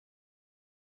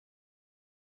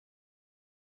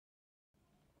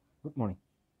Good morning.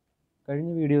 കഴിഞ്ഞ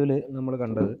വീഡിയോയിൽ നമ്മൾ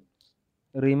കണ്ടത്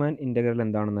റീമാൻ ഇൻ്റഗ്രൽ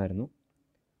എന്താണെന്നായിരുന്നു.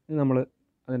 ഇനി നമ്മൾ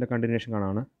അതിൻ്റെ കണ്ടിന്യൂഷൻ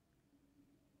കാണാണ്.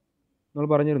 നമ്മൾ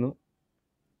പറഞ്ഞിരുന്നു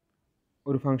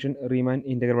ഒരു function റീമാൻ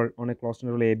integral on A closed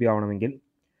interval A B ആവണമെങ്കിൽ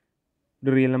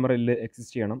ഒരു റിയൽ നമ്പർ എൽ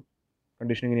എക്സിസ്റ്റ് ചെയ്യണം.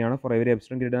 കണ്ടീഷൻ ഇങ്ങനെയാണ്: for every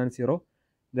epsilon greater than 0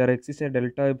 there exist A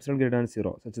delta epsilon greater than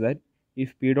 0 such that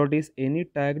if P dot is any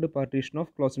tagged partition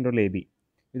of closed interval A B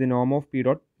with Noam of P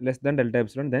dot less than delta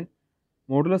epsilon then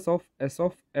modulus of S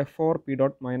of F or P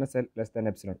dot minus L less than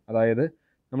epsilon. അതായത്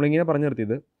നമ്മളിങ്ങനെ പറഞ്ഞു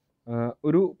നിർത്തിയത്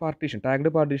ഒരു partition, tagged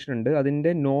partition ഉണ്ട്,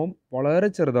 അതിൻ്റെ നോം വളരെ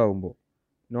ചെറുതാകുമ്പോൾ,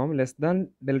 നോം less than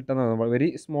delta എന്ന് പറയുമ്പോൾ വെരി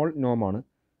സ്മോൾ നോമാണ്.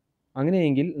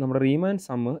 അങ്ങനെയെങ്കിൽ നമ്മുടെ റീമാൻ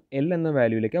സമ്മ് എൽ എന്ന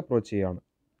വാല്യൂവിലേക്ക് അപ്രോച്ച് ചെയ്യുകയാണ്.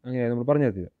 അങ്ങനെയാണ് നമ്മൾ പറഞ്ഞു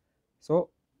നിർത്തിയത്. സോ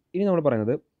ഇനി നമ്മൾ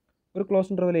പറയുന്നത് ഒരു ക്ലോസ്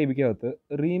ഇൻ്റർവൽ എ ബിക്കകത്ത്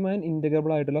റീമാൻ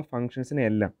ഇൻ്റഗ്രബിൾ ആയിട്ടുള്ള ഫംഗ്ഷൻസിനെ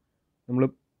എല്ലാം നമ്മൾ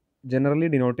ജനറലി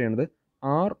ഡിനോട്ട് ചെയ്യുന്നത്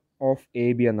ആർ ഓഫ് എ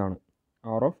ബി എന്നാണ്.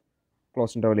 R of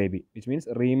close interval A B which means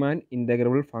റീമാൻ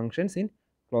integrable functions in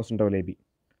close interval A B.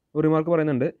 ഒരു റിമാർക്ക്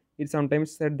പറയുന്നുണ്ട്: it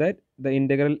sometimes said that the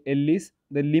integral L is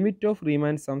the limit of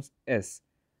റീമാൻ സംസ് S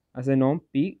as A Noam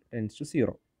P tense to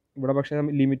 0. ഇവിടെ പക്ഷേ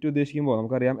limit ഉദ്ദേശിക്കുമ്പോൾ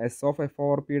നമുക്കറിയാം S of F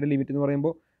over പിയുടെ limit എന്ന്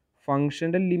പറയുമ്പോൾ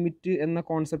ഫംഗ്ഷൻ്റെ limit എന്ന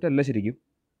കോൺസെപ്റ്റ് അല്ല ശരിക്കും.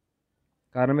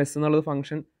 കാരണം എസ് എന്നുള്ളത്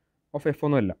ഫംഗ്ഷൻ ഓഫ് എഫ്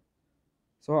ഒന്നുമല്ല.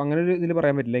 സോ അങ്ങനെ ഒരു ഇതിൽ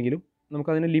പറയാൻ പറ്റില്ലെങ്കിലും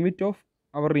നമുക്കതിന് ലിമിറ്റ് ഓഫ്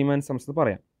അവർ റീമാൻ സംസ്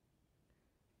പറയാം.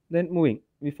 Then moving,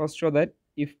 we first show that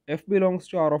if f belongs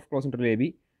to R of closed interval AB,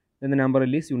 then the number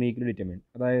L is uniquely determined.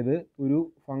 അതായത് ഒരു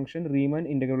ഫംഗ്ഷൻ റീമാൻ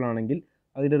ഇൻ്റഗ്രൽ ആണെങ്കിൽ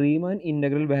അതിൻ്റെ റീമാൻ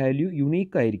ഇൻ്റഗ്രൽ വാല്യൂ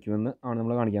യുണീക്ക് ആയിരിക്കുമെന്ന് ആണ്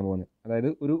നമ്മൾ കാണിക്കാൻ പോകുന്നത്. അതായത്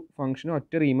ഒരു ഫംഗ്ഷന്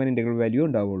ഒറ്റ റീമാൻ ഇൻ്റഗ്രൽ വാല്യൂ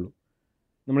ഉണ്ടാവുള്ളൂ.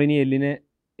 നമ്മളിനി എല്ലിന്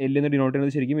ഡിനോട്ട്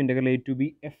ചെയ്യുന്നത് ശരിക്കും integral A to B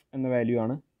F എന്ന വാല്യൂ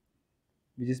ആണ്,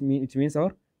 വിച്ച് മീൻസ്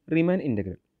അവർ റീമാൻ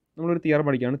ഇൻ്റഗ്രൽ. നമ്മളൊരു തിയറം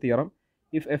പഠിക്കുകയാണ്. Theorem: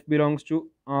 if F belongs to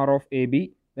R of A B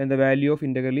then the value of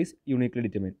integral is യൂണിക്ലി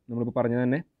determined. നമ്മളിപ്പോൾ പറഞ്ഞത്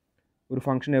തന്നെ ഒരു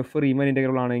ഫംഗ്ഷൻ എഫ് റീമാൻ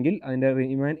ഇൻ്റഗ്രൽ ആണെങ്കിൽ അതിൻ്റെ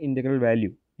റീമാൻ ഇൻ്റഗ്രൽ വാല്യൂ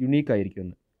യുണീക്ക്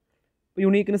ആയിരിക്കുമെന്ന്. ഇപ്പോൾ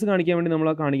യുണീക്ക്നെസ് കാണിക്കാൻ വേണ്ടി നമ്മൾ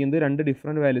കാണിക്കുന്നത് രണ്ട്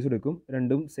ഡിഫറൻറ്റ് വാല്യൂസ് എടുക്കും,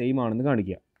 രണ്ടും സെയിം ആണെന്ന്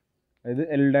കാണിക്കുക. അതായത്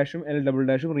L ഡാഷും L double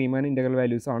ഡാഷും റീമാൻ integral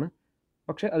values ആണ്,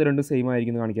 പക്ഷേ അത് രണ്ടും സെയിം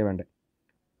ആയിരിക്കും എന്ന് കാണിക്കാൻ വേണ്ടത്.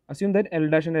 Assume that L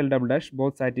dash and L double dash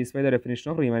both satisfy the definition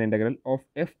of റീമാൻ integral of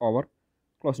F over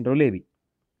close interval A B.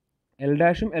 L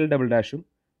ഡാഷും L double ഡാഷും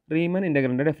റീമാൻ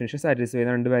ഇൻ്റഗ്രലിൻ്റെ definition satisfy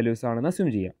ചെയ്യുന്ന രണ്ട് വാല്യൂസ് ആണെന്ന്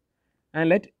അസ്യൂം ചെയ്യാം. And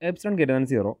let epsilon greater than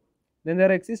 0 then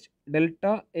there exists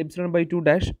delta epsilon by 2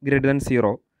 dash greater than 0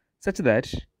 such that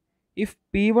if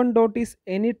p1 dot is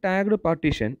any tagged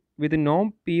partition with norm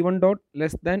p1 dot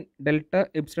less than delta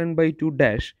epsilon by 2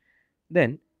 dash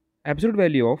then absolute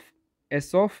value of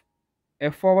s of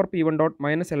f over p1 dot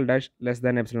minus l dash less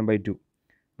than epsilon by 2.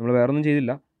 നമ്മൾ വേറെ ഒന്നും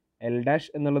ചെയ്തില്ല. L dash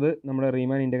എന്നുള്ളത് നമ്മുടെ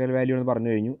റീമാൻ integral value എന്ന് പറഞ്ഞു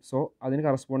കഴിഞ്ഞു. So അതിന്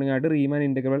കറസ്പോണ്ടിങ് ആയിട്ട് റീമാൻ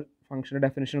ഇൻ്റഗ്രൽ ഫംഗ്ഷൻ്റെ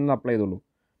ഡെഫിനിഷൻ ഒന്ന് അപ്ലൈ ചെയ്തുള്ളൂ.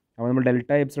 അപ്പോൾ നമ്മൾ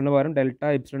ഡെൽറ്റ എപ്സിലോണിന് പകരം delta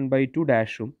epsilon by 2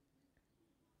 ഡാഷും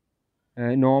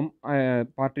Noam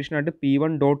പാർട്ടീഷനായിട്ട്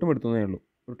P1 ഡോട്ടും എടുത്തതേ ഉള്ളൂ,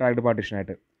 ഒരു tagged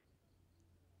പാർട്ടീഷനായിട്ട്.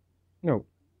 No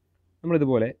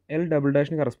നമ്മളിതുപോലെ L double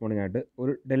ഡാഷിന് corresponding ആയിട്ട്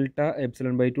ഒരു delta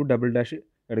epsilon by 2 double dash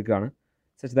എടുക്കുകയാണ്.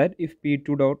 Such that if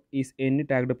P2 dot is any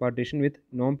tagged partition with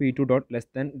Noam P2 dot less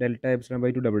than delta epsilon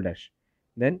by 2 double dash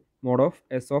then mode of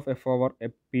S of F over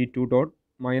P2 dot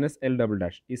minus L double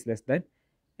dash is less than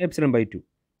epsilon by 2.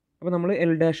 അപ്പോൾ നമ്മൾ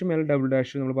L ഡാഷും L double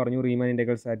ഡാഷും നമ്മൾ പറഞ്ഞു റീമാൻ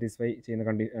integral satisfy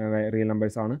ചെയ്യുന്ന real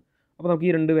നമ്പേഴ്സാണ്. അപ്പോൾ നമുക്ക് ഈ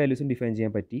രണ്ട് വാല്യൂസും define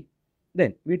ചെയ്യാൻ പറ്റി.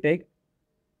 Then we take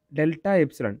delta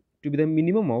epsilon to B the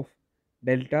minimum of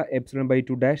delta epsilon by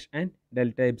 2 dash and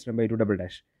delta epsilon by 2 double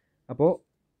dash. അപ്പോൾ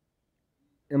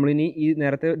നമ്മളിനി ഈ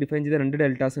നേരത്തെ ഡിഫൈൻ ചെയ്ത രണ്ട്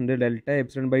ഡെൽറ്റാസ് ഉണ്ട്, delta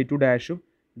epsilon by 2 ഡാഷും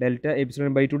delta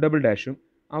epsilon by 2 double ഡാഷും.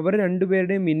 അവർ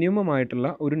രണ്ടുപേരുടെയും മിനിമം ആയിട്ടുള്ള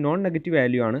ഒരു നോൺ നെഗറ്റീവ്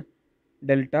വാല്യൂ ആണ്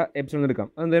ഡെൽറ്റ എപ്സിലോൺ എടുക്കാം,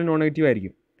 അതെന്തായാലും നോൺ നെഗറ്റീവ്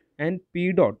ആയിരിക്കും. And P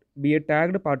dot B A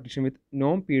tagged partition with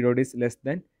Noam P dot is less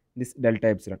than this delta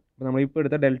epsilon. അപ്പോൾ നമ്മളിപ്പോൾ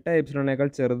എടുത്ത ഡെൽറ്റ എപ്സിലോണിനേക്കാൾ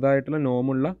ചെറുതായിട്ടുള്ള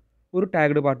നോമുള്ള ഒരു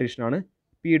ടാഗ്ഡ് പാർട്ടീഷനാണ്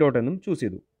പി ഡോട്ട് എന്നും ചൂസ്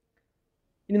ചെയ്തു.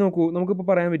 ഇനി നോക്കൂ, നമുക്കിപ്പോൾ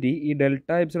പറയാൻ പറ്റി ഈ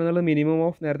ഡെൽറ്റ എപ്സിലോൺ എന്നുള്ളത് മിനിമം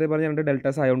ഓഫ് നേരത്തെ പറഞ്ഞ രണ്ട്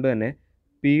ഡെൽറ്റാസ് ആയതുകൊണ്ട് തന്നെ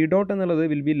പി ഡോട്ട് എന്നുള്ളത്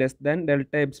will be less than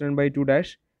delta epsilon by 2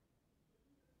 dash.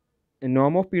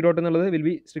 Noam of P dot എന്നുള്ളത് will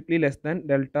be strictly less than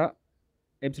delta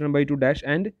epsilon by 2 dash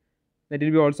and that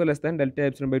will be also less than delta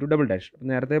epsilon by 2 double dash.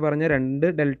 നേരത്തെ പറഞ്ഞ രണ്ട്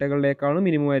ഡെൽറ്റകളിലേക്കാളും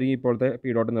minimum ആയിരിക്കും ഇപ്പോഴത്തെ P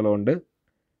dot എന്നുള്ളതുകൊണ്ട്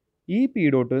ഈ P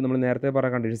dot നമ്മൾ നേരത്തെ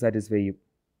പറഞ്ഞ കണ്ടീഷൻ സാറ്റിസ്ഫൈ ചെയ്യും.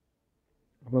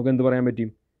 അപ്പോൾ നമുക്ക് എന്ത് പറയാൻ പറ്റും?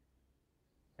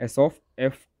 S of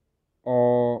F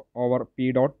over P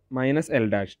dot minus L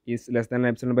dash is less than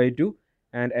epsilon by 2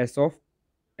 and S of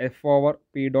F over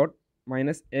P dot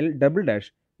minus L double dash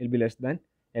will be less than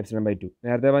epsilon by 2.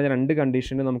 നേരത്തെ പറഞ്ഞ രണ്ട്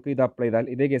കണ്ടീഷന് നമുക്ക് ഇത് apply ചെയ്താൽ,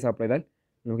 ഇതേ case apply ചെയ്താൽ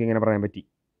നമുക്ക് ഇങ്ങനെ പറയാൻ പറ്റി.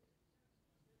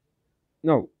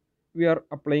 Now we R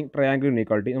applying triangle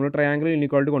inequality. നമ്മൾ ട്രയാങ്കിൾ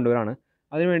ഇനീക്വാളിറ്റി കൊണ്ടുവരാണ്.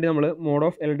 അതിനുവേണ്ടി നമ്മൾ mode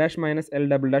of L dash minus L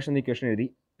double dash എന്ന ഇക്വേഷൻ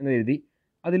എഴുതി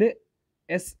അതിൽ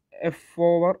S F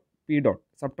over P dot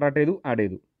subtract ചെയ്തു, ആഡ്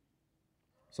ചെയ്തു.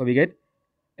 So we get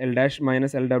L dash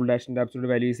minus L double dash into absolute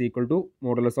value is equal to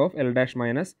modulus of L dash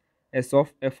minus S of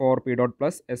F over P dot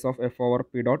plus S of F over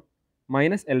P dot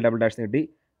minus L double dash കിട്ടി.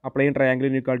 Applying triangle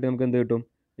inequality നമുക്ക് എന്ത് കിട്ടും?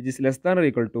 Which is less than or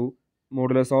equal to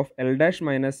modulus of L dash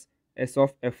minus S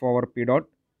of F over P dot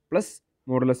plus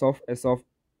modulus of S of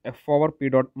F over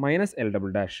P dot minus L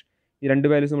double dash. ഈ രണ്ട്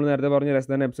values നമ്മൾ നേരത്തെ പറഞ്ഞു less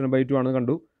than epsilon by 2 ആണെന്ന്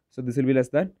കണ്ടു. So this will be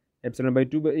less than epsilon by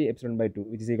 2 by epsilon by 2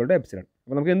 which is equal to epsilon.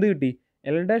 അപ്പോൾ നമുക്ക് എന്ത് കിട്ടി?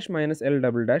 L dash minus L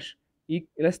double dash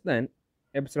less than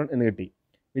epsilon എന്ന് കിട്ടി.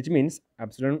 വിച്ച് മീൻസ്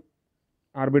എപ്സിലോൺ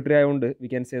ആർബിട്രറി ആയതുകൊണ്ട് we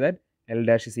can say that L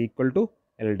dash is equal to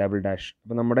L double dash.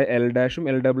 അപ്പോൾ നമ്മുടെ L ഡാഷും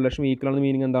L double ഡാഷും equal ആണെന്ന്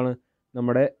മീനിങ് എന്താണ്?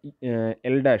 നമ്മുടെ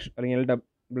L ഡാഷ് അല്ലെങ്കിൽ L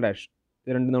double dash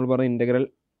ഇത് രണ്ടും നമ്മൾ പറഞ്ഞ ഇൻ്റഗ്രൽ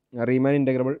റീമാൻ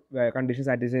ഇൻ്റഗ്രബിൾ കണ്ടീഷൻ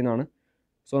സാറ്റിസ്ഫൈ ചെയ്യുന്നതാണ്.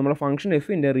 സോ നമ്മുടെ ഫംഗ്ഷൻ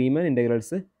എഫിൻ്റെ റീമാൻ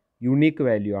ഇൻ്റഗ്രൽസ് യൂണീക്ക്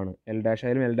വാല്യൂ ആണ്. L ഡാഷ്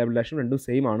ആയാലും L ഡബിൾ ഡാഷും രണ്ടും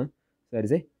സെയിം ആണ്. So that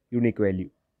is A unique value.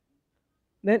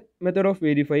 Then method of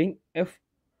verifying F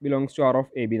belongs to R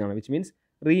of A B എന്നാണ്. Which means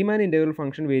റീമാൻ integral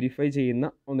function verify ചെയ്യുന്ന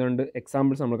ഒന്ന് രണ്ട്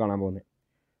examples നമ്മൾ കാണാൻ പോകുന്നത്.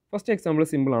 ഫസ്റ്റ് എക്സാമ്പിൾ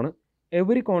സിമ്പിളാണ്.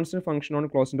 Every constant function on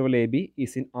close interval A B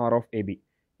is in R of A B.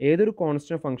 ഏതൊരു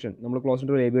constant function നമ്മൾ ക്ലോസ്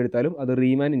ഇൻ്റർവൽ എ ബി എടുത്താലും അത്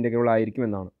റീമാൻ ഇൻ്റഗ്രബിൾ ആയിരിക്കും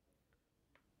എന്നാണ്.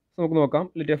 സോ നമുക്ക് നോക്കാം.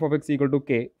 Let F of X equal to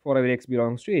K for every X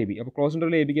belongs to A B. അപ്പോൾ close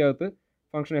interval A ബിക്ക് അകത്ത്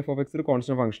ഫംഗ്ഷൻ എഫ് ഓഫ് എക്സ് ഒരു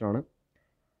കോൺസ്റ്റൻറ്റ് ഫംഗ്ഷനാണ്.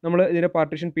 നമ്മൾ ഇതിൻ്റെ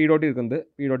പാർട്ടീഷൻ പി ഡോട്ട് എടുക്കുന്നത്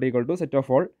P dot equal to set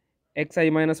of all X I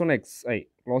minus 1 X I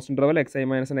close interval X I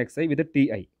minus 1 X I with T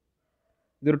I.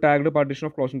 ഇതൊരു tagged partition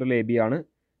of close interval A B ആണ്.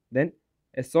 Then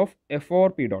S of F or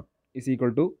P dot is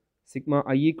equal to sigma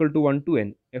I equal to 1 to n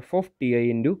F of T I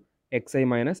into X I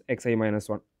minus X I minus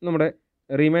 1. നമ്മുടെ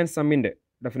റീമാൻ സമ്മിൻ്റെ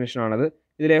ഡെഫിനേഷനാണത്.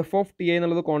 ഇതിൽ F of T I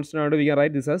എന്നുള്ളത് constant ആണ്. We can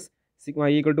write this as sigma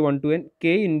I equal to 1 to n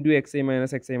k into X I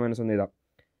minus X I minus 1 എഴുതാം.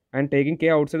 And taking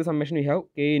k outside summation we have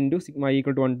k into sigma I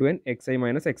equal to 1 to n X I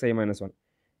minus X I minus 1.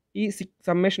 ഈ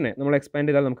സമ്മേഷനെ നമ്മൾ expand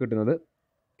ചെയ്താൽ നമുക്ക് കിട്ടുന്നത്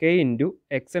k into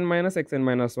X N minus X N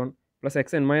minus 1 plus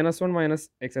X N minus 1 minus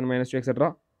X N minus 2 etcetera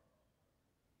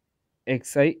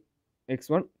X I X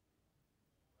 1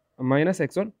 minus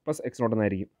X 1 plus X not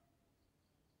എന്നായിരിക്കും.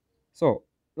 So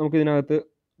നമുക്ക് ഇതിനകത്ത്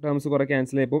terms കുറേ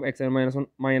cancel ആയി പോകും. എക്സ് എൻ മൈനസ് 1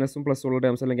 മൈനസും പ്ലസ് ഉള്ള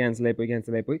terms എല്ലാം cancel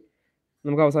ആയി പോയി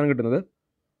നമുക്ക് അവസാനം കിട്ടുന്നത്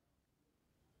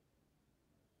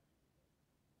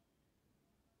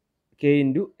k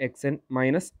into X N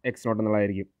minus X not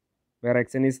എന്നുള്ളതായിരിക്കും. വേറെ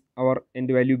X N is our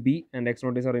end value B and X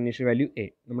not is our initial value A.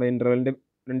 നമ്മുടെ ഇൻ്റർവെലിൻ്റെ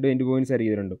രണ്ട് എൻഡ് പോയിൻറ്റ്സ്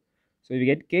ആയിരിക്കും ഇത് രണ്ടും. So we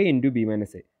get k into B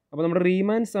minus A. അപ്പോൾ നമ്മുടെ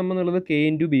റീമാൻ some എന്നുള്ളത് k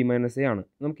into B minus A ആണ്.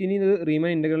 നമുക്ക് ഇനി ഇത്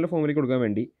റീമാൻ ഇൻ്റഗ്രലിൻ്റെ ഫോമിലേക്ക് കൊടുക്കാൻ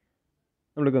വേണ്ടി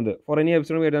നമ്മൾ എടുക്കുന്നത് for any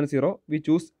epsilon greater than 0 V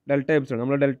choose delta epsilon.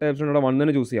 നമ്മൾ ഡെൽറ്റ എപ്സിലോൺ ഇവിടെ 1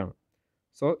 തന്നെ ചൂസ് ചെയ്യണം.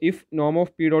 So if Noam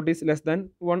of P dot is less than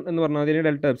 1 എന്ന് പറഞ്ഞാൽ അതിന്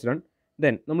ഡെൽറ്റ എപ്സിലോൺ.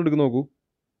 ദെൻ നമ്മൾ എടുത്ത് നോക്കൂ.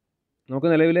 നമുക്ക്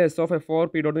നിലവിൽ S of F or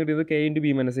P dot കിട്ടിയത് k into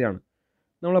B minus A ആണ്.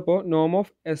 നമ്മളപ്പോൾ നോം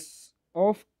of S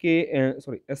of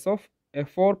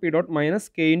F or P dot minus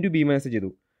k into B minus ചെയ്തു.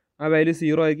 ആ വാല്യൂ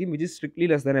 0 ആയിരിക്കും. Which is strictly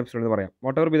less than epsilon എന്ന് പറയാം.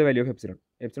 What ever B the value of epsilon.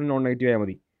 Epsilon non negative ആയാൽ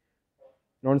മതി.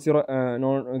 Non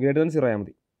greater than 0 ആയാൽ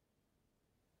മതി.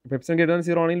 അപ്പോൾ എപ്സിലോൺ ഗ്രേറ്റർ ദാൻ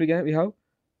 0 ആണെങ്കിൽ we have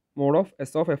mode of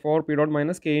S of F or P dot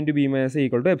minus k into B minus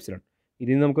equal to epsilon.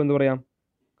 ഇതിൽ നിന്ന് നമുക്ക് എന്ത് പറയാം?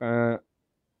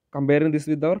 Comparing this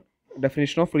with our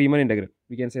definition of റീമാൻ integral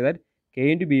we can say that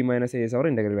k into B minus A is our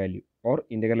integral value or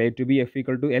integral A to B F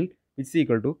equal to L which is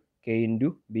equal to k into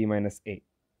B minus A.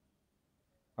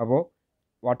 അപ്പോൾ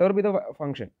what ever B the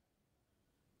function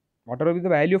what ever B the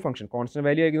value of function constant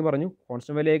value ആയിരിക്കും പറഞ്ഞു.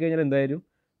 Constant value ആയി കഴിഞ്ഞാൽ എന്തായാലും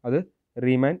അത്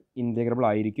റീമാൻ integrable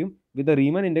ആയിരിക്കും. With the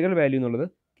റീമാൻ integral value എന്നുള്ളത്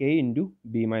k into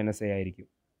B minus A ആയിരിക്കും.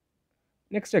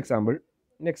 നെക്സ്റ്റ് എക്സാമ്പിൾ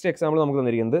നമുക്ക്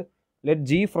തന്നിരിക്കുന്നത് let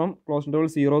g from close interval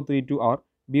 0 3 to r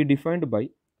be defined by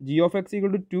g of x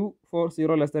equal to 2 for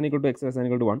 0 less than equal to x less than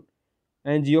equal to 1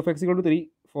 and g of x equal to 3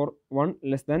 for 1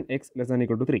 less than x less than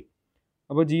equal to 3.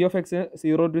 അപ്പോൾ g of x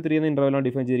 0 to 3 എന്ന ഇൻ്റർവെലാണ്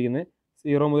define ചെയ്തിരിക്കുന്നത്.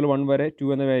 0 മുതൽ 1 വരെ 2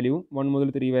 എന്ന വാല്യൂവും 1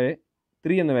 മുതൽ 3 വരെ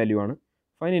 3 എന്ന value ആണ്.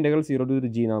 ഫൈൻ ഇൻ്റഗ്രൽ 0 to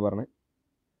 3 g എന്നാണ് പറഞ്ഞത്.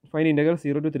 ഫൈൻ ഇൻ്റഗ്രൽ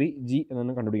 0 to 3 g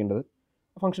എന്നാണ് കണ്ടുപിടിക്കേണ്ടത്.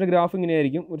 ഫംഗ്ഷൻ്റെ ഗ്രാഫ്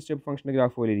ഇങ്ങനെയായിരിക്കും. ഒരു സ്റ്റെപ്പ് ഫംഗ്ഷൻ്റെ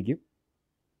ഗ്രാഫ് പോലെ ഇരിക്കും.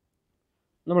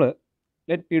 നമ്മൾ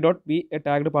let P dot B A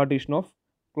tagged partition of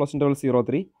close interval 0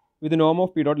 3 with Noam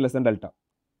of P dot less than delta.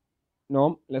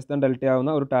 Noam less than delta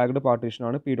ആവുന്ന ഒരു ടാഗ്ഡ്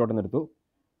പാർട്ടീഷനാണ് പി ഡോട്ട് എന്ന് എടുത്തു.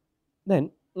 ദെൻ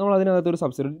നമ്മൾ അതിനകത്ത് ഒരു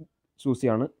സബ്സെറ്റ് ചൂസ്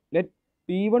ചെയ്യാണ്. Let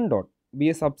p1 dot B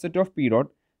A subset of P dot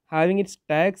having it's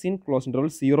tags in close interval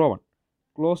 0 1.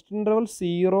 Close interval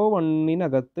 0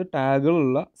 1-നകത്ത്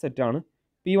ടാഗുകളുള്ള സെറ്റാണ്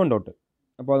p1 dot.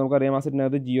 അപ്പോൾ നമുക്കറിയാം ആ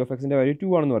സെറ്റിനകത്ത് g of x-ൻ്റെ വാല്യൂ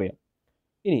 2 ആണെന്ന് പറയാം.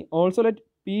 ഇനി also let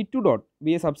p2 dot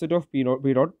B A subset of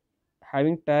P dot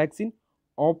having tags in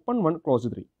open 1 close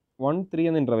 3. 1 3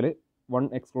 എന്ന interval 1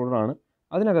 excluded ആണ്.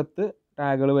 അതിനകത്ത്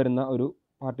ടാഗുകൾ വരുന്ന ഒരു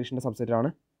പാർട്ടീഷൻ്റെ സബ്സെറ്റാണ്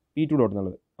p2 ഡോട്ട്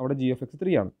എന്നുള്ളത്. അവിടെ g of x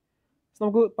 3 ആണ്. സോ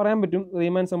നമുക്ക് പറയാൻ പറ്റും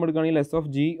റീമാൻ സം എടുക്കുകയാണെങ്കിൽ S of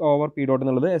G over P dot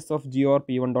എന്നുള്ളത് S of G over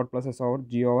p1 dot plus S over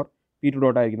G over p2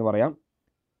 dot ആയിരിക്കും എന്ന് പറയാം.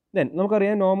 ദെൻ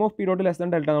നമുക്കറിയാം നോം of P dot less than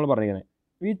delta നമ്മൾ പറഞ്ഞിരിക്കുന്നത്.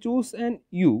 V choose an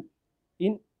you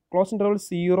in close interval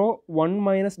 0 1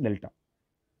 minus delta.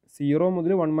 0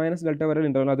 മുതൽ 1 minus delta വരെ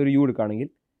interval അതൊരു U എടുക്കുകയാണെങ്കിൽ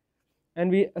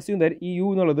ആൻഡ് വി അസ്യൂം ദാറ്റ് ഈ യു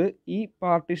എന്നുള്ളത് ഈ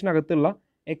പാർട്ടീഷനകത്തുള്ള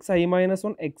X I minus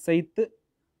 1 X ith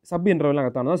sub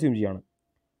ഇൻ്റർവലിനകത്താണെന്ന് assume ചെയ്യുകയാണ്.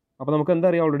 അപ്പോൾ നമുക്ക് എന്താ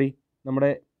അറിയാം ഓൾറെഡി നമ്മുടെ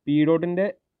പി ഡോട്ടിൻ്റെ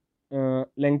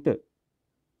ലെങ്ത്ത്,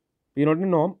 പി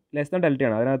ഡോട്ടിൻ്റെ നോം ലെസ് ദാൻ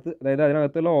ഡെൽറ്റയാണ്. അതായത്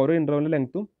അതിനകത്തുള്ള ഓരോ ഇൻ്റർവലിൻ്റെ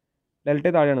ലെങ്ത്തും ഡെൽറ്റ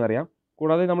താഴെയാണെന്ന് അറിയാം.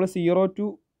 കൂടാതെ നമ്മൾ 0 ടു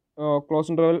ക്ലോസ്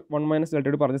ഇൻ്റർവൽ 1 മൈനസ്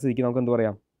ഡെൽറ്റയോട് പറഞ്ഞ സ്ഥിതിക്ക് നമുക്ക് എന്ത്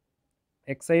പറയാം,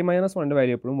 എക്സ് ഐ മൈനസ് 1ൻ്റെ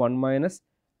വാല്യൂ എപ്പോഴും 1 മൈനസ്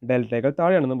ഡെൽറ്റയേക്കാൾ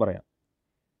താഴെയാണെന്നും പറയാം.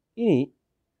 ഇനി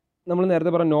നമ്മൾ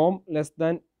നേരത്തെ പറഞ്ഞ നോം ലെസ്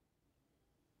ദാൻ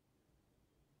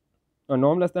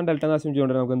ഡെൽറ്റ എന്ന് അസ്യൂം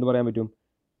ചെയ്തുകൊണ്ട് നമുക്ക് എന്ത് പറയാൻ പറ്റും,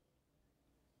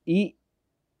 ഈ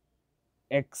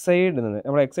എക്സ് ഐ ഇടുന്നത്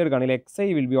നമ്മൾ എക്സ് ഐ എടുക്കുകയാണെങ്കിൽ X I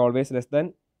will be always less than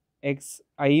X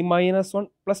I minus 1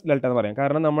 plus delta എന്ന് പറയാം.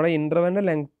 കാരണം നമ്മുടെ ഇൻ്റർവെലിൻ്റെ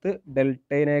ലെങ്ത്ത്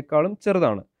ഡെൽറ്റേനേക്കാളും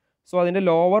ചെറുതാണ്. സോ അതിൻ്റെ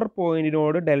ലോവർ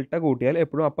പോയിൻറ്റിനോട് ഡെൽറ്റ കൂട്ടിയാൽ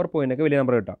എപ്പോഴും അപ്പർ പോയിൻ്റൊക്കെ വലിയ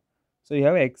നമ്പർ കിട്ടാം. So you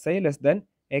have X I less than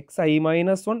X I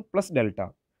minus 1 plus delta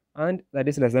and that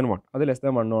is less than 1. അത് ലെസ്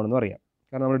ദാൻ 1 ആണെന്ന് പറയാം.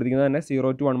 കാരണം നമ്മൾ എടുക്കുന്നത് തന്നെ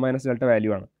 0 ടു 1 മൈനസ് ഡെൽറ്റ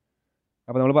വാല്യൂ ആണ്.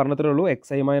 അപ്പോൾ നമ്മൾ പറഞ്ഞത്രേ ഉള്ളൂ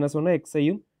എക്സ് ഐ മൈനസ് 1 എക്സ്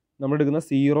ഐയും നമ്മൾ എടുക്കുന്ന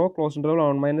 0 ക്ലോസ് ഇൻ്റർവൽ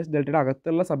 1 മൈനസ് ഡെൽറ്റയുടെ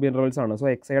അകത്തുള്ള സബ് ഇൻ്റർവൽസ് ആണ്. സോ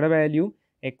എക്സ് ഐയുടെ വാല്യൂവും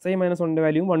എക്സ് ഐ മൈനസ് 1ൻ്റെ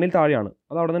വാല്യൂവും 1ൽ താഴെയാണ്.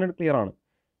 അത് അവിടെ തന്നെ ക്ലിയർ ആണ്.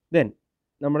 ദെൻ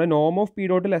നമ്മുടെ നോം of P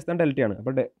dot less than ഡെൽറ്റയാണ്.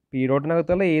 അപ്പോൾ പി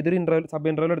ഡോട്ടിനകത്തുള്ള ഏതൊരു സബ്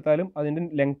ഇൻ്റർവൽ എടുത്താലും അതിൻ്റെ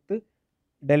ലെങ്ത്ത്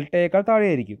ഡെൽറ്റയേക്കാൾ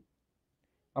താഴെയായിരിക്കും.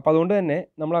 അപ്പോൾ അതുകൊണ്ട് തന്നെ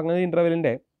നമ്മൾ അങ്ങനെ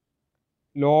ഇൻ്റർവെലിൻ്റെ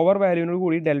ലോവർ വാല്യൂവിനോട്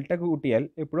കൂടി ഡെൽറ്റ കൂട്ടിയാൽ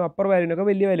എപ്പോഴും അപ്പർ വാല്യൂവിനൊക്കെ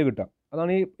വലിയ വാല്യൂ കിട്ടുക.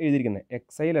 അതാണ് ഈ എഴുതിയിരിക്കുന്നത്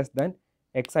X I less than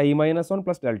X I minus 1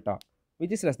 plus delta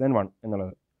which is less than 1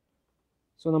 എന്നുള്ളത്.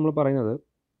 സോ നമ്മൾ പറയുന്നത്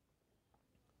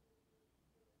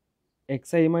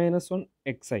X I minus 1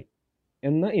 X I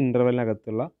എന്ന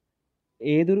ഇൻ്റർവെലിനകത്തുള്ള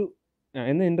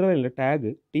ഇൻ്റർവെലിൻ്റെ ടാഗ്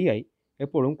ടി ഐ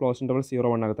എപ്പോഴും ക്ലോസ് ഇൻ്റർവൽ 0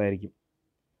 1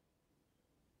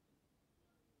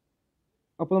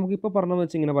 അപ്പോൾ നമുക്കിപ്പോൾ പറഞ്ഞതെന്ന്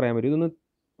വെച്ചാൽ ഇങ്ങനെ പറയാൻ പറ്റും.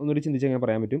 ഒന്നുകൂടി ചിന്തിച്ച് എങ്ങനെ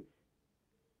പറയാൻ പറ്റും,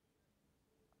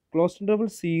 ക്ലോസ് ഇൻ്റർവൽ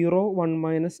 0 1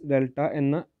 മൈനസ് ഡെൽറ്റ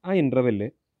എന്ന ആ interval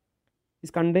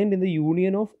is contained in the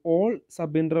union of all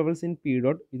sub-intervals in P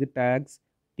dot with the tags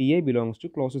Ti belongs to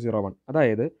close to 0 1.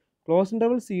 അതായത് ക്ലോസ്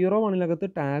ഇൻ്റർവൽ 0 1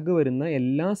 ടാഗ് വരുന്ന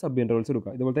എല്ലാ സബ് ഇൻ്റർവൽസും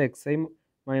എടുക്കുക. ഇതുപോലത്തെ X I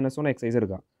minus 1 X ice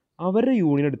എടുക്കുക. അവരുടെ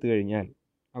union എടുത്തു കഴിഞ്ഞാൽ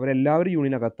അവരെല്ലാവരും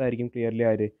യൂണിയനകത്തായിരിക്കും ക്ലിയർലി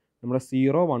ആര് നമ്മുടെ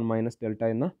 0 1 മൈനസ് ഡെൽറ്റ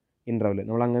എന്ന ഇൻ്റർവൽ.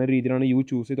 നമ്മൾ അങ്ങനെ ഒരു രീതിയിലാണ് യു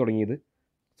ചൂസ് ചെയ്ത് തുടങ്ങിയത്.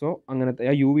 സോ അങ്ങനത്തെ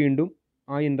ആ യു വീണ്ടും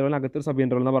ആ ഇൻ്റർവലിനകത്തൊരു സബ്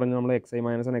ഇൻ്റർവൽ എന്ന് പറഞ്ഞ് നമ്മൾ X I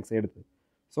minus 1 X I എടുത്ത്.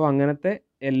 സോ അങ്ങനത്തെ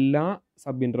എല്ലാ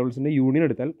സബ് ഇൻ്റർവൽസിൻ്റെ യൂണിയൻ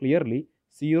എടുത്താൽ ക്ലിയർലി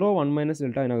 0 1 മൈനസ്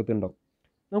ഡെൽറ്റ അതിനകത്തുണ്ടാവും.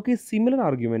 നമുക്ക് ഈ സിമിലർ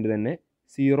ആർഗ്യുമെൻറ്റ് തന്നെ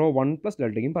 0 1 പ്ലസ്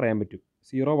ഡെൽറ്റയ്ക്കും പറയാൻ പറ്റും.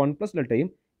 0 1 പ്ലസ് ഡെൽറ്റയും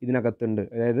ഇതിനകത്തുണ്ട്.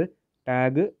 അതായത്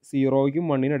ടാഗ് 0യ്ക്കും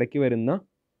 1നും ഇടയ്ക്ക് വരുന്ന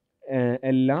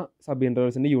എല്ലാ സബ്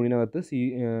ഇൻ്റർവൽസിൻ്റെ യൂണിയനകത്ത്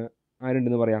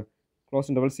ആരുണ്ടെന്ന് പറയാം, ക്ലോസ്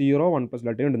ഇൻ്റർവൽ 0 1 പ്ലസ്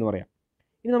ഡെൽറ്റയും ഉണ്ടെന്ന് പറയാം.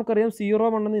 ഇനി നമുക്കറിയാം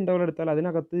 0 1 എന്ന ഇൻ്റർവൽ എടുത്താൽ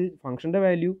അതിനകത്ത് ഫംഗ്ഷൻ്റെ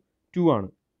വാല്യൂ 2 ആണ്.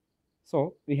 സോ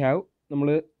വി ഹാവ് നമ്മൾ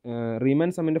റീമാൻ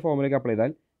സമ്മിൻ്റെ ഫോമിലേക്ക് അപ്ലൈ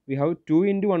ചെയ്താൽ we have 2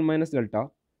 into 1 minus delta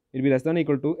will be less than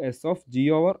equal to s of g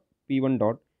over p1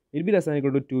 dot will be less than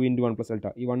equal to 2 into 1 plus delta.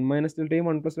 ഈ 1 minus ഡെൽറ്റയും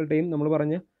 1 plus ഡെൽറ്റയും നമ്മൾ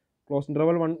പറഞ്ഞ close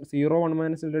interval 0 1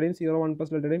 minus ഡെൽറ്റയുടെയും 0 1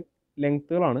 plus ഡെൽറ്റയുടെയും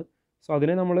ലെങ്ത്തുകളാണ്. So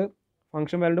അതിനെ നമ്മൾ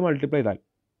function value multiply ചെയ്താൽ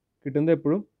കിട്ടുന്നത്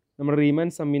എപ്പോഴും നമ്മുടെ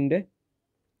റീമാൻ സമ്മിൻ്റെ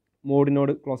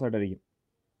മോഡിനോട് close ആയിട്ടായിരിക്കും,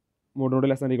 മോഡിനോട്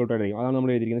ലെസ് ദാൻ ഈക്വൽ ടു ആയിരിക്കും. അതാണ്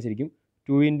നമ്മൾ എഴുതിയിരിക്കുന്നത് ശരിക്കും.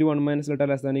 2 into 1 minus delta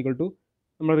less than equal to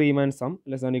നമ്മുടെ റീമാൻ some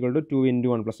less than equal to 2 into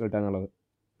 1 plus delta എന്നുള്ളത്.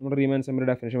 നമ്മുടെ റീമാൻ സമ്മിൻ്റെ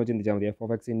ഡെഫിനേഷൻ വെച്ച് ചിന്തിച്ചാൽ മതി. F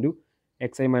of X into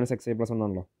X I minus X I plus 1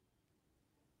 ആണല്ലോ.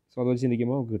 സോ അത് വെച്ച്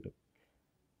ചിന്തിക്കുമ്പോൾ നമുക്ക് കിട്ടും.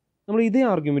 നമ്മൾ ഇതേ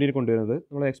ആർഗ്യുമെൻറ്റിൽ കൊണ്ടുവരുന്നത്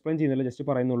നമ്മൾ എക്സ്പ്ലെയിൻ ചെയ്യുന്നില്ല, ജസ്റ്റ്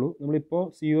പറയുന്നുള്ളൂ. നമ്മളിപ്പോൾ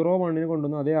 0 1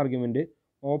 കൊണ്ടുവന്ന അതേ ആർഗ്യുമെൻറ്റ്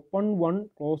ഓപ്പൺ 1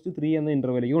 ക്ലോസ് ടു 3 എന്ന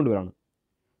ഇൻ്റർവെലേക്ക് കൊണ്ടുവരാണ്.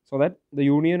 So that the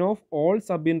union of all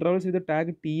sub intervals with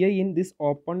tag T I in this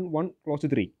open 1 close to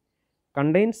 3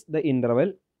 contains the interval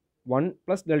 1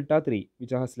 plus delta 3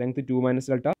 which has length 2 minus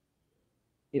delta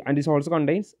and this also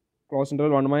contains close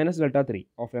interval 1 minus delta 3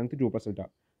 of length 2 plus delta.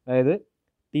 അതായത്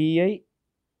T I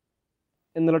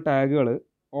എന്നുള്ള ടാഗുകൾ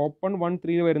open 1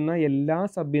 3 വരുന്ന എല്ലാ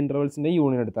sub ഇൻ്റർവൽസിൻ്റെയും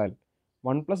union എടുത്താൽ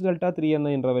 1 plus delta 3 എന്ന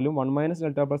ഇൻ്റർവലും 1 minus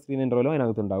delta plus 3 എന്ന ഇൻ്റർവലും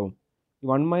അതിനകത്തുണ്ടാവും. ഈ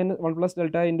 1 plus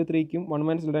delta into 3ക്കും 1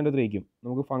 minus delta into 3ക്കും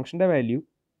നമുക്ക് ഫംഗ്ഷൻ്റെ വാല്യൂ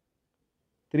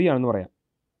 3 ആണെന്ന് പറയാം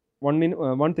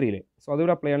 1 3ൽ. സോ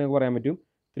അതിവിടെ അപ്ലൈ ആണെങ്കിൽ നമുക്ക് പറയാൻ പറ്റും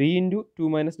 3 into 2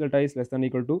 minus delta is less than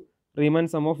equal to റീമാൻ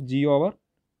some of G over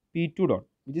p2 dot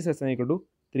which is less than equal to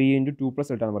 3 into 2 plus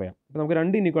delta എന്ന് പറയാം. അപ്പോൾ നമുക്ക്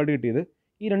 2 ഇൻഇക്വാലിറ്റി കിട്ടിയത്.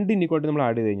 ഈ 2 ഇൻഇക്വാലിറ്റി നമ്മൾ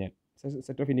ആഡ് ചെയ്ത് കഴിഞ്ഞാൽ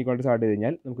സെറ്റ് ഓഫ് ഇൻഇക്വാലിറ്റീസ് ആഡ് ചെയ്ത്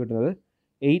കഴിഞ്ഞാൽ നമുക്ക് കിട്ടുന്നത്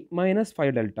 8 minus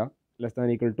 5 delta less than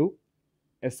equal to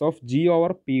S of G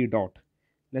over P dot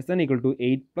less than equal to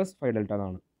 8 plus 5 delta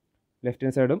എന്നാണ്. ലെഫ്റ്റ്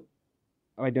ഹാൻഡ് സൈഡും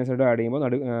റൈറ്റ് ഹാൻഡ് സൈഡും ആഡ് ചെയ്യുമ്പോൾ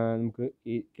നമുക്ക്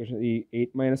ഈ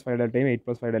 8 മൈനസ് 5 ഡെൽറ്റയും 8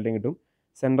 പ്ലസ് 5 ഡെൽറ്റയും കിട്ടും.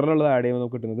 സെൻട്രലുള്ളത് ആഡ് ചെയ്യുമ്പോൾ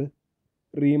നമുക്ക് കിട്ടുന്നത്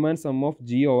റീമാൻ some of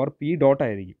G over P dot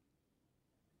ആയിരിക്കും.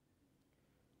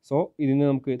 സോ ഇതിന്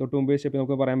നമുക്ക് തൊട്ട് മുമ്പേ സ്റ്റെപ്പ്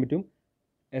നമുക്ക് പറയാൻ പറ്റും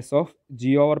S of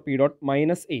G over P dot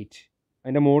minus 8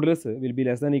 അതിൻ്റെ modulus will be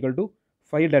less than equal to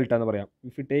 5 delta എന്ന് പറയാം.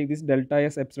 If you take this delta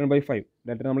S epsilon by 5,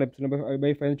 delta നമ്മൾ എപ്സിലോൺ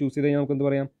ബൈ 5 ചൂസ് ചെയ്ത് കഴിഞ്ഞാൽ നമുക്ക് എന്ത്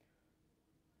പറയാം,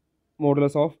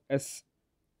 modulus of S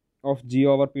of G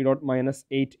over P dot minus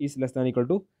 8 is less than equal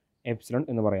to epsilon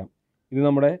എന്ന് പറയാം. ഇത്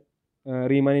നമ്മുടെ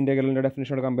റീമാൻ ഇൻ്റഗ്രലിൻ്റെ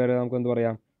ഡെഫിനിഷനോട് കമ്പയർ ചെയ്താൽ നമുക്ക് എന്ത്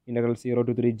പറയാം, integral 0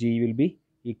 to 3 g will be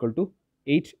equal to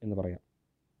 8 എന്ന് പറയാം.